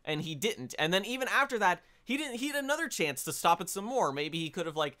 and he didn't. And then even after that, he had another chance to stop it some more. Maybe he could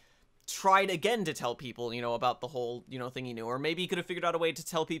have, like, tried again to tell people, about the whole, thing he knew. Or maybe he could have figured out a way to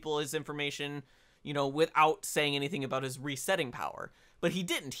tell people his information, without saying anything about his resetting power. but he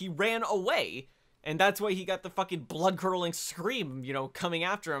didn't. He ran away. And that's why he got the fucking blood-curdling scream, you know, coming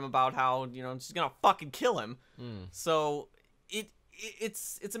after him about how, you know, she's gonna fucking kill him. So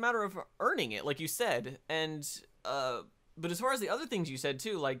it's a matter of earning it, like you said. And but as far as the other things you said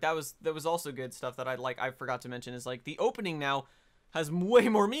too, like that was also good stuff that I forgot to mention is like the opening now has way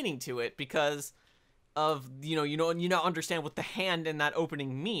more meaning to it because of you now understand what the hand in that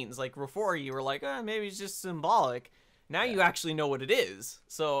opening means. Like before you were like, maybe it's just symbolic. Now you actually know what it is.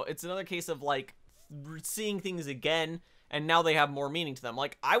 So it's another case of like seeing things again, and now they have more meaning to them.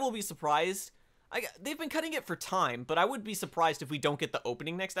 Like I will be surprised. They've been cutting it for time, but I would be surprised if we don't get the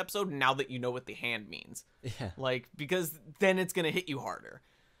opening next episode now that you know what the hand means. Yeah. Like, because then it's going to hit you harder.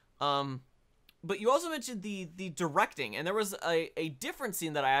 But you also mentioned the directing, and there was a different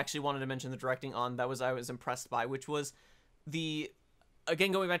scene that I actually wanted to mention the directing on that I was impressed by, which was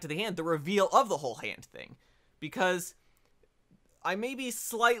again, going back to the hand, the reveal of the whole hand thing. Because I may be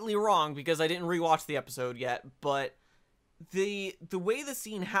slightly wrong because I didn't rewatch the episode yet, but the way the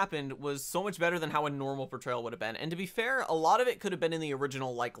scene happened was so much better than how a normal portrayal would have been. And to be fair, a lot of it could have been in the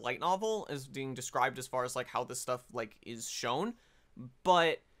original like light novel as being described as far as like how this stuff like is shown.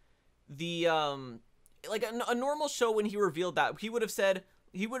 But the like a normal show, when he revealed that, he would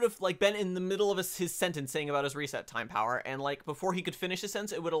have like been in the middle of his sentence saying about his reset time power, and like before he could finish his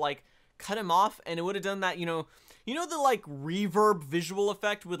sentence, it would have like cut him off, and it would have done that, you know the like reverb visual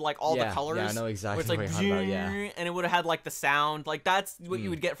effect with like all the colors. Yeah, I know exactly what you're talking about. Yeah, and it would have had like the sound. Like that's what you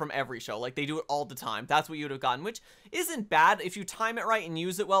would get from every show. Like they do it all the time. That's what you would have gotten, which isn't bad if you time it right and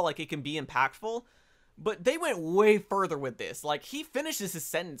use it well. Like it can be impactful. But they went way further with this. Like he finishes his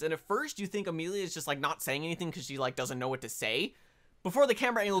sentence, and at first you think Amelia is just like not saying anything because she like doesn't know what to say. Before the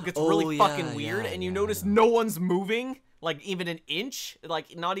camera angle gets really fucking weird, and you notice no one's moving, like even an inch,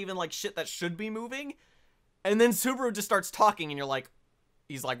 like not even like shit that should be moving. And then Subaru just starts talking, and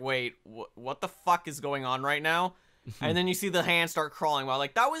he's like, wait, what the fuck is going on right now? And then you see the hand start crawling. Well,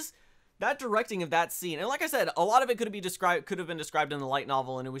 like that directing of that scene. And like I said, a lot of it could have been described in the light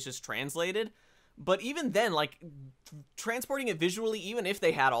novel, and it was just translated. But even then, like, transporting it visually, even if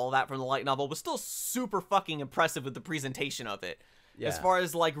they had all that from the light novel, was still super fucking impressive with the presentation of it. Yeah. As far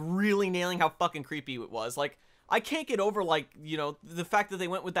as, like, really nailing how fucking creepy it was. Like, I can't get over, like, the fact that they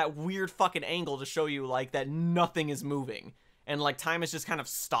went with that weird fucking angle to show you, like, that nothing is moving. And, like, time has just kind of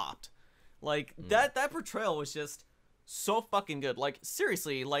stopped. Like, that portrayal was just so fucking good. Like,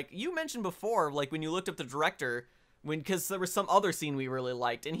 seriously, like, you mentioned before, like, when you looked up the director, because there was some other scene we really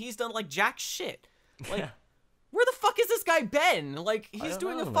liked, and he's done, like, jack shit. Like, where the fuck is this guy been? Like, he's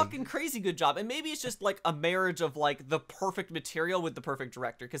doing a fucking crazy good job. And maybe it's just, like, a marriage of, like, the perfect material with the perfect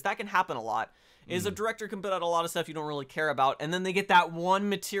director, because that can happen a lot. Is a director can put out a lot of stuff you don't really care about, and then they get that one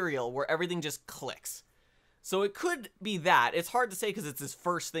material where everything just clicks. So it could be that. It's hard to say because it's his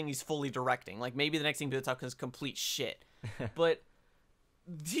first thing he's fully directing. Like, maybe the next thing he puts out is complete shit. But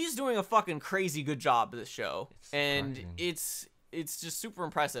he's doing a fucking crazy good job of this show. It's just super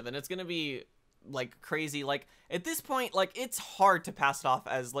impressive, and it's going to be, like, crazy. Like, at this point, like, it's hard to pass it off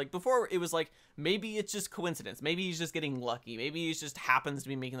as, like, before it was like, maybe it's just coincidence. Maybe he's just getting lucky. Maybe he just happens to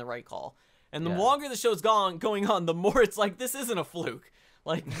be making the right call. And the longer the show's going on, the more it's like, this isn't a fluke.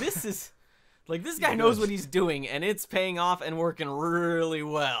 Like, this is, like, this guy knows what he's doing, and it's paying off and working really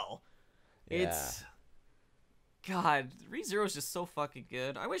well. Yeah. God, ReZero is just so fucking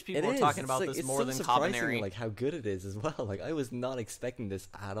good. I wish people were talking about this more than Kabaneri. Like, how good it is as well. Like, I was not expecting this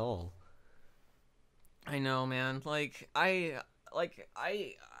at all. I know, man. Like, I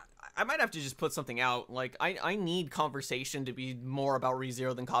might have to just put something out. Like, I need conversation to be more about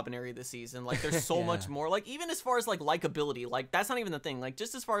ReZero than Kabaneri this season. Like, there's so much more. Like, even as far as, like, likability, like, that's not even the thing. Like,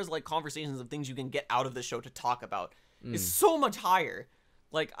 just as far as, like, conversations of things you can get out of the show to talk about is so much higher.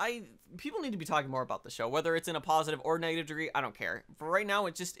 Like, people need to be talking more about the show, whether it's in a positive or negative degree. I don't care. For right now,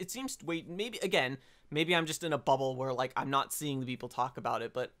 it seems, maybe I'm just in a bubble where, like, I'm not seeing the people talk about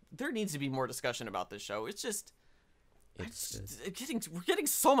it, but there needs to be more discussion about this show. It's just, we're getting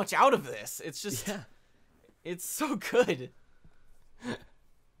so much out of this. It's just, it's so good.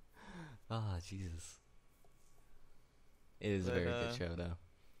 Jesus. It is a very good show, though.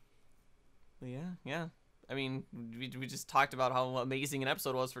 Yeah. I mean, we just talked about how amazing an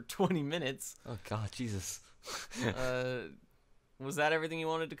episode was for 20 minutes. Oh, God, Jesus. Was that everything you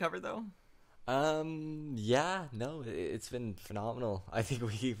wanted to cover, though? Yeah, no, it's been phenomenal. I think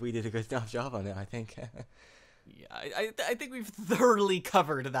we did a good enough job on it, I think. Yeah, I think we've thoroughly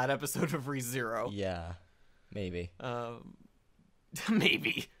covered that episode of ReZero. Yeah, maybe.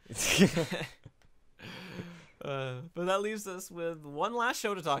 Maybe. But that leaves us with one last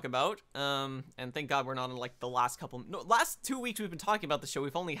show to talk about. And thank God we're not in like the last last 2 weeks we've been talking about the show.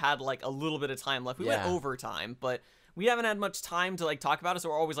 We've only had like a little bit of time left. We went overtime, but we haven't had much time to like talk about it, so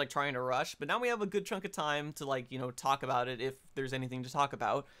we're always like trying to rush. But now we have a good chunk of time to like, talk about it if there's anything to talk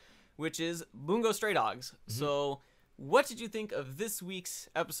about, which is Bungou Stray Dogs. Mm-hmm. So what did you think of this week's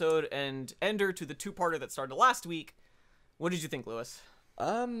episode and ender to the two-parter that started last week? What did you think, Lewis?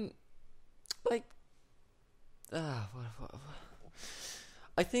 Like,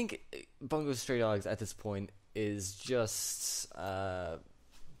 I think Bungou Stray Dogs at this point is just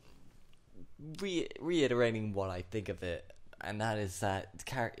reiterating what I think of it, and that is that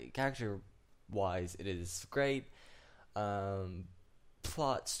character-wise, it is great.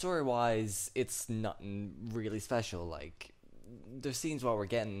 Plot story-wise, it's nothing really special. Like, the scenes what we're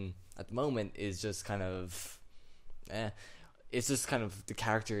getting at the moment is just kind of, it's just kind of the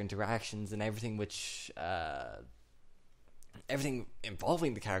character interactions and everything, which everything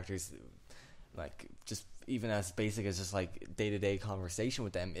involving the characters, like just even as basic as just like day-to-day conversation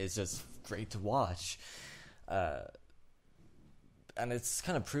with them, is just great to watch. And it's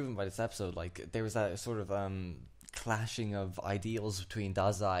kind of proven by this episode. Like, there was that sort of clashing of ideals between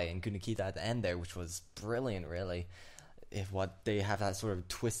Dazai and Kunikita at the end there, which was brilliant, really. If what they have that sort of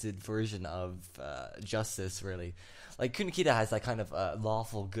twisted version of justice, really. Like, Kunikita has that kind of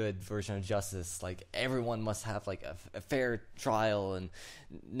lawful good version of justice. Like, everyone must have like a fair trial, and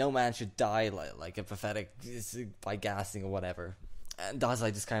no man should die like a pathetic by gassing or whatever. And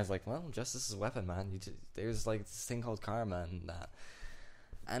Dazai just kind of like, well, justice is a weapon, man. There's like this thing called karma and that.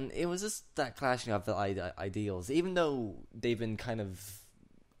 And it was just that clashing of the ideals, even though they've been kind of,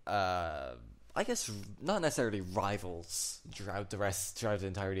 I guess, not necessarily rivals throughout the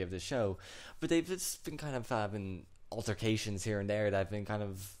entirety of the show, but they've just been kind of having altercations here and there that have been kind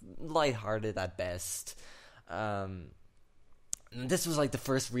of lighthearted at best. And this was like the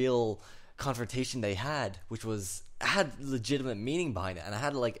first real confrontation they had, which had legitimate meaning behind it, and it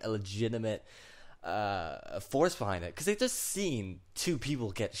had like a legitimate force behind it, because they've just seen two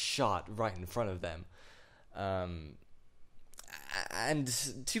people get shot right in front of them, and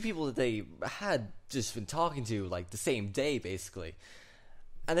two people that they had just been talking to like the same day basically,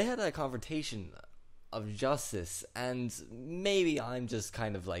 and they had that confrontation of justice. And maybe I'm just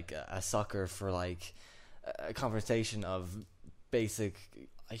kind of like a sucker for like a conversation of basic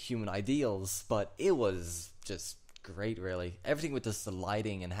human ideals, but it was just great, really. Everything with just the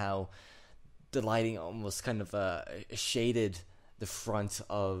lighting and how the lighting almost kind of shaded the front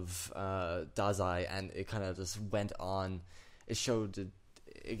of Dazai, and it kind of just went on. It showed,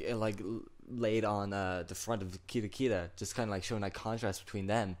 it like laid on the front of Kita, just kind of like showing that contrast between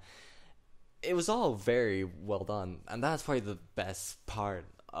them. It was all very well done, and that's probably the best part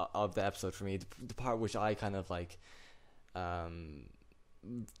of the episode for me. The part which I kind of like, when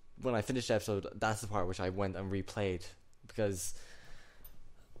I finished the episode, that's the part which I went and replayed, because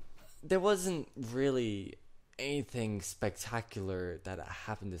there wasn't really anything spectacular that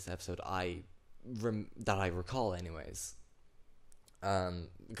happened this episode that I recall anyways.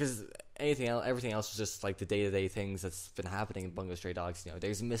 Because everything else was just like the day-to-day things that's been happening in Bungou Stray Dogs.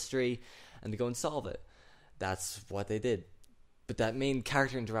 There's a mystery and they go and solve it. That's what they did. But that main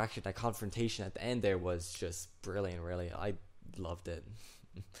character interaction, that confrontation at the end there, was just brilliant, really. I loved it.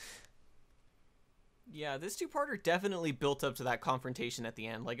 Yeah, this two-parter definitely built up to that confrontation at the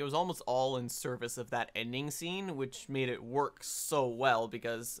end. Like, it was almost all in service of that ending scene, which made it work so well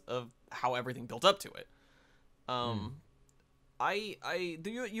because of how everything built up to it.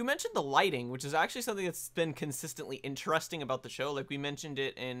 You mentioned the lighting, which is actually something that's been consistently interesting about the show. Like, we mentioned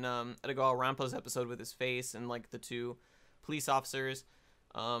it in Riyogaa Rampo's episode with his face and like the two police officers.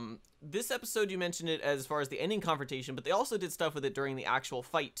 This episode, you mentioned it as far as the ending confrontation, but they also did stuff with it during the actual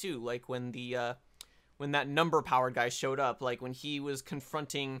fight too. Like when that number-powered guy showed up, like when he was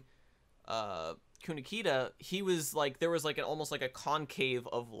confronting Kunikita, he was like, there was like almost like a concave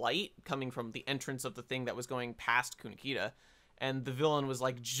of light coming from the entrance of the thing that was going past Kunikita, and the villain was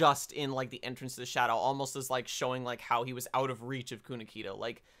like just in like the entrance to the shadow, almost as like showing like how he was out of reach of Kunikita.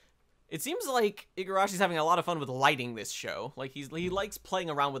 Like, it seems like Igarashi's having a lot of fun with lighting this show. Like, he likes playing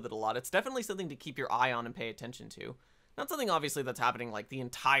around with it a lot. It's definitely something to keep your eye on and pay attention to. Not something, obviously, that's happening, like, the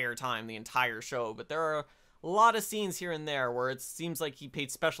entire time, the entire show, but there are a lot of scenes here and there where it seems like he paid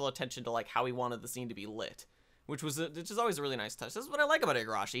special attention to, like, how he wanted the scene to be lit, which is always a really nice touch. This is what I like about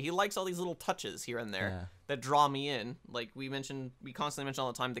Igarashi. He likes all these little touches here and there that draw me in. Like, we constantly mention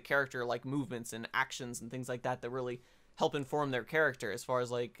all the time the character, like, movements and actions and things like that really help inform their character as far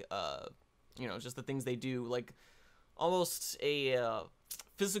as, like, just the things they do. Like, almost a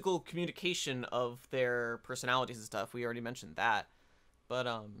physical communication of their personalities and stuff. We already mentioned that. But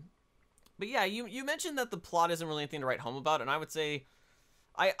yeah, you mentioned that the plot isn't really anything to write home about, and I would say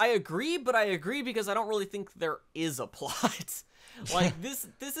I agree, but I agree because I don't really think there is a plot. Like, this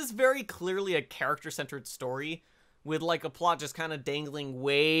is very clearly a character-centered story with, like, a plot just kind of dangling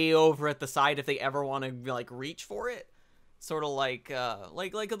way over at the side if they ever want to, like, reach for it. Sort of like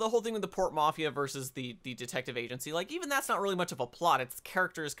the whole thing with the Port Mafia versus the detective agency. Like, even that's not really much of a plot. It's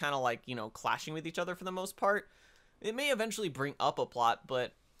characters kind of, like, you know, clashing with each other for the most part. It may eventually bring up a plot,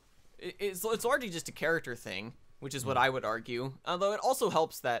 but it's largely just a character thing, which is what I would argue. Although it also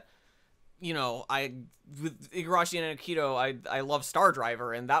helps that, you know, with Igarashi and Akito, I love Star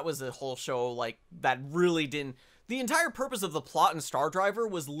Driver, and that was a whole show, like, that really didn't... The entire purpose of the plot in Star Driver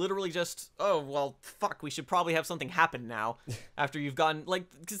was literally just, oh, well, fuck, we should probably have something happen now after you've gotten, like,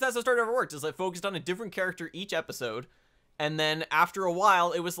 because that's how Star Driver worked, is like focused on a different character each episode, and then after a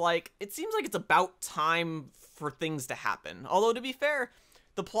while, it was like, it seems like it's about time for things to happen. Although, to be fair,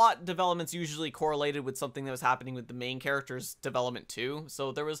 the plot development's usually correlated with something that was happening with the main character's development too,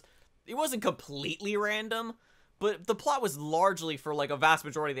 so it wasn't completely random, but the plot was largely, for like a vast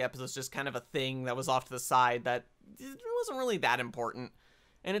majority of the episodes, just kind of a thing that was off to the side that it wasn't really that important.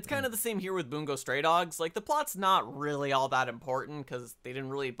 And it's kind of the same here with Bungo Stray Dogs. Like, the plot's not really all that important because they didn't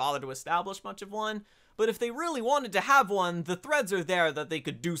really bother to establish much of one. But if they really wanted to have one, the threads are there that they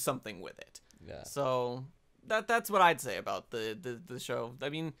could do something with it. Yeah. So that's what I'd say about the show. I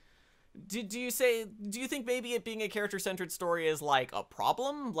mean, do you think maybe it being a character-centered story is like a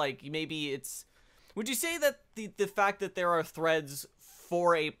problem? Like, maybe it's... Would you say that the fact that there are threads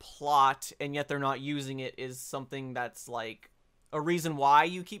for a plot and yet they're not using it is something that's like a reason why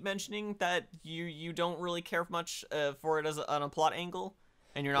you keep mentioning that you don't really care much for it as on a plot angle,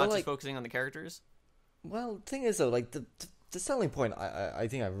 and you're not just focusing on the characters? Well, the thing is though, like the selling point, I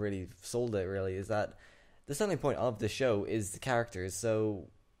think I've really sold it really, is that the selling point of the show is the characters. So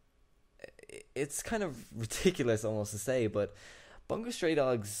it's kind of ridiculous almost to say, but Bungo Stray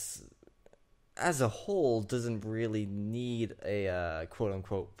Dogs as a whole doesn't really need a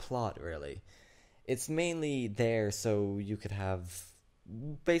quote-unquote plot, really. It's mainly there so you could have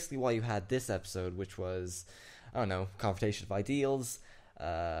basically why you had this episode, which was, I don't know, confrontation of ideals,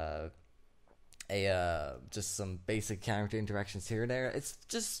 just some basic character interactions here and there. It's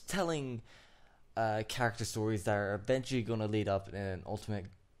just telling character stories that are eventually going to lead up in an ultimate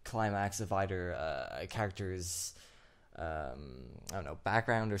climax of either a character's I don't know,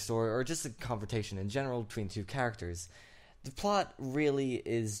 background or story, or just a confrontation in general between two characters. The plot really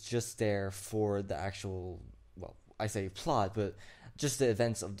is just there for the actual, well, I say plot, but just the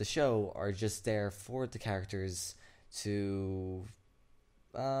events of the show are just there for the characters to,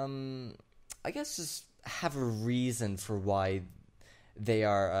 I guess, just have a reason for why they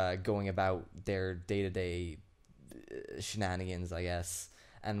are going about their day-to-day shenanigans, I guess,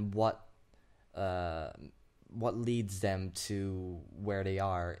 and what leads them to where they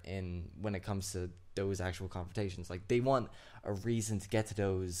are when it comes to those actual confrontations. Like, they want a reason to get to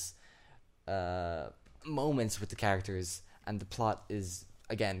those moments with the characters, and the plot is,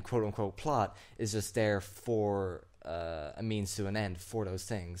 again, quote-unquote plot, is just there for a means to an end for those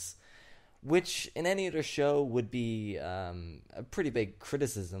things. Which, in any other show, would be a pretty big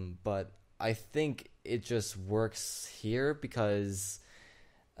criticism, but I think it just works here because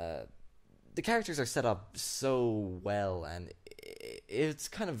the characters are set up so well, and it's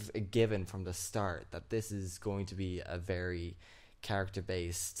kind of a given from the start that this is going to be a very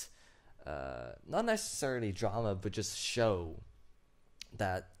character-based, not necessarily drama, but just show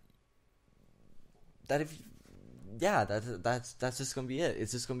that's just going to be it.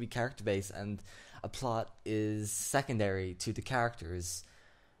 It's just going to be character-based, and a plot is secondary to the characters,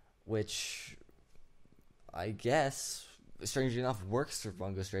 which I guess, strangely enough, works for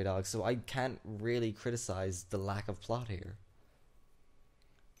Bungo Stray Dogs, so I can't really criticize the lack of plot here.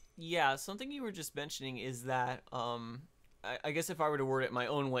 Yeah, something you were just mentioning is that, I guess if I were to word it my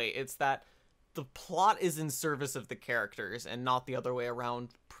own way, it's that the plot is in service of the characters and not the other way around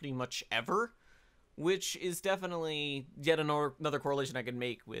pretty much ever, which is definitely yet another correlation I could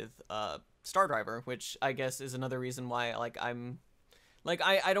make with Star Driver, which I guess is another reason why, like,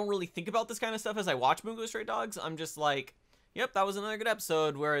 I don't really think about this kind of stuff as I watch Bungo Stray Dogs. I'm just like, yep, that was another good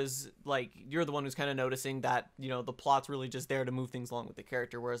episode, whereas, like, you're the one who's kind of noticing that, you know, the plot's really just there to move things along with the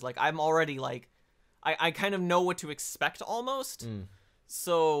character, whereas, like, I'm already, like, I kind of know what to expect, almost.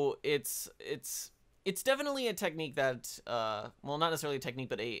 So, it's definitely a technique that, well, not necessarily a technique,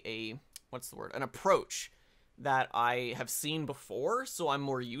 but a what's the word? An approach that I have seen before, so I'm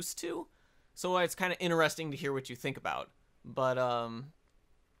more used to. So, it's kind of interesting to hear what you think about. But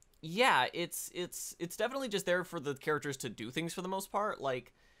yeah, it's definitely just there for the characters to do things for the most part.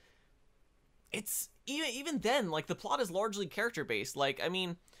 Like, it's even then, like, the plot is largely character based. Like, I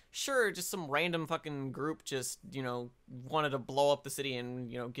mean, sure, just some random fucking group just, wanted to blow up the city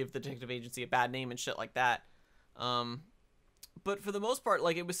and, give the detective agency a bad name and shit like that. But for the most part,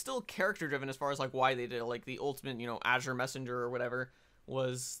 like, it was still character driven as far as like why they did it. Like, the ultimate, Azure Messenger or whatever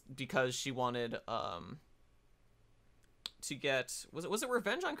was because she wanted to get, was it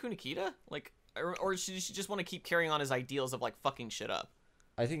revenge on Kunikita? Like, or did she just want to keep carrying on his ideals of like fucking shit up?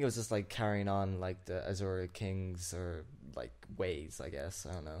 I think it was just like carrying on like the Azura King's or like ways, I guess.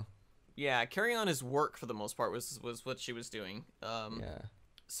 I don't know. Yeah, carrying on his work for the most part was what she was doing. Yeah.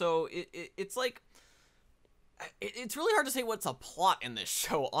 So it's like, it's really hard to say what's a plot in this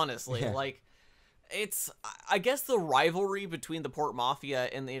show, honestly. Yeah. Like, it's, I guess the rivalry between the Port Mafia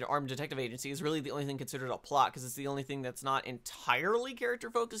and the Armed Detective Agency is really the only thing considered a plot, because it's the only thing that's not entirely character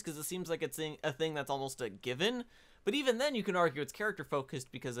focused, because it seems like it's a thing that's almost a given. But even then, you can argue it's character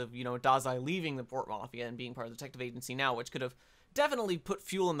focused because of, Dazai leaving the Port Mafia and being part of the Detective Agency now, which could have definitely put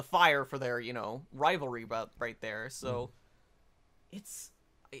fuel in the fire for their, rivalry right there. So it's,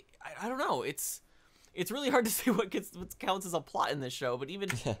 I don't know. It's really hard to say what counts as a plot in this show, but even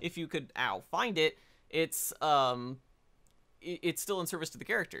if you could find it, it's still in service to the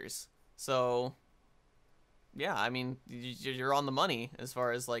characters. So yeah, I mean, you're on the money as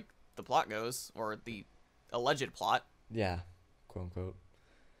far as like the plot goes, or the alleged plot. Yeah, quote unquote.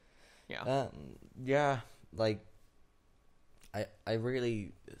 Yeah. Yeah, like I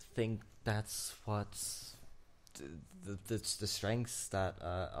really think that's what's the strengths that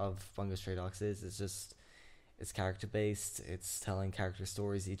of Bungo Stray Dogs is. It's just, it's character based. It's telling character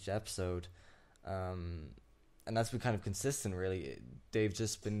stories each episode, and that's been kind of consistent. Really, they've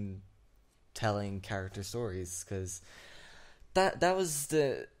just been telling character stories, because that was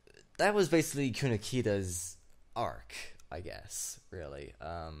basically Kunikita's arc, I guess. Really,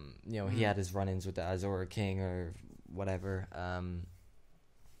 he had his run-ins with the Azura King or whatever, and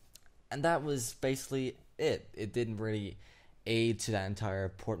that was basically it. It didn't really aid to that entire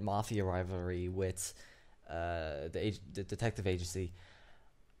Port Mafia rivalry with the detective agency,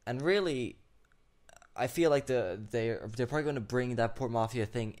 and really, I feel like they're probably going to bring that Port Mafia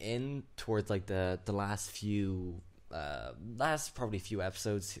thing in towards like the last few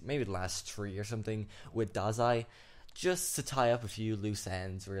episodes, maybe the last 3 or something, with Dazai, just to tie up a few loose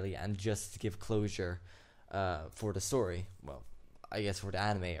ends, really, and just to give closure for the story. Well, I guess for the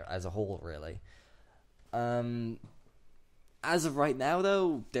anime as a whole, really. As of right now,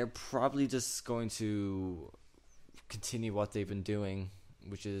 though, they're probably just going to continue what they've been doing,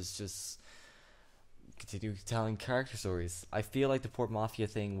 which is just continue telling character stories. I feel like the Port Mafia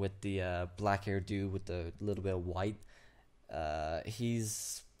thing with the black-haired dude with the little bit of white,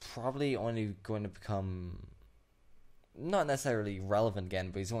 he's probably only going to become not necessarily relevant again,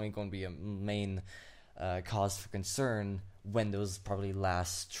 but he's only going to be a main cause for concern when those probably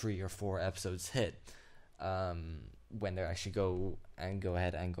last 3 or 4 episodes hit, when they actually go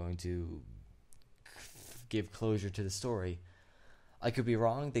ahead and going to give closure to the story. I could be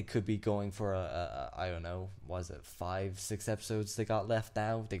wrong. They could be going for I don't know, was it 5-6 episodes they got left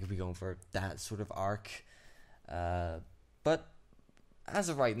now? They could be going for that sort of arc. But as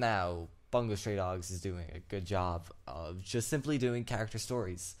of right now, Bungo Stray Dogs is doing a good job of just simply doing character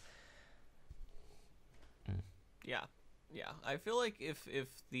stories. Yeah. I feel like if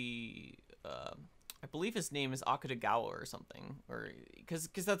the I believe his name is Akutagawa or something, or because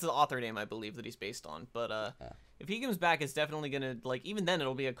that's the author name I believe that he's based on. But if he comes back, it's definitely gonna, like, even then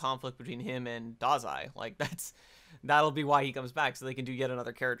it'll be a conflict between him and Dazai. Like, that'll be why he comes back, so they can do yet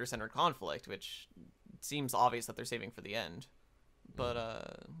another character-centered conflict, which seems obvious that they're saving for the end.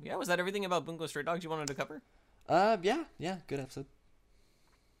 But yeah, was that everything about Bungo Stray Dogs you wanted to cover? Yeah, good episode.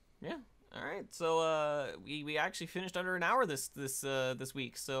 Yeah. All right. So we actually finished under an hour this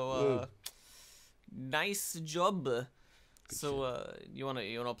week. So nice job. Good so you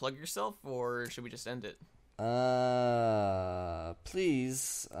wanna plug yourself, or should we just end it?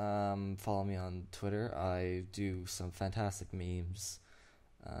 Please follow me on Twitter. I do some fantastic memes.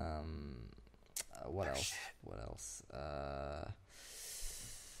 What else?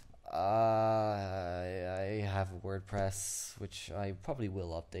 I have a WordPress, which I probably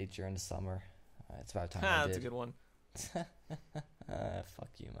will update during the summer. It's about time I did. That's a good one. Fuck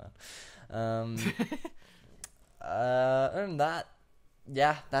you, man. Other than that,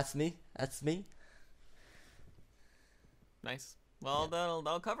 yeah, that's me. Nice. Well, yeah.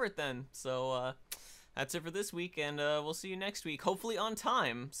 That'll cover it then. So that's it for this week, and we'll see you next week, hopefully on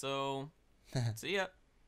time. So see ya.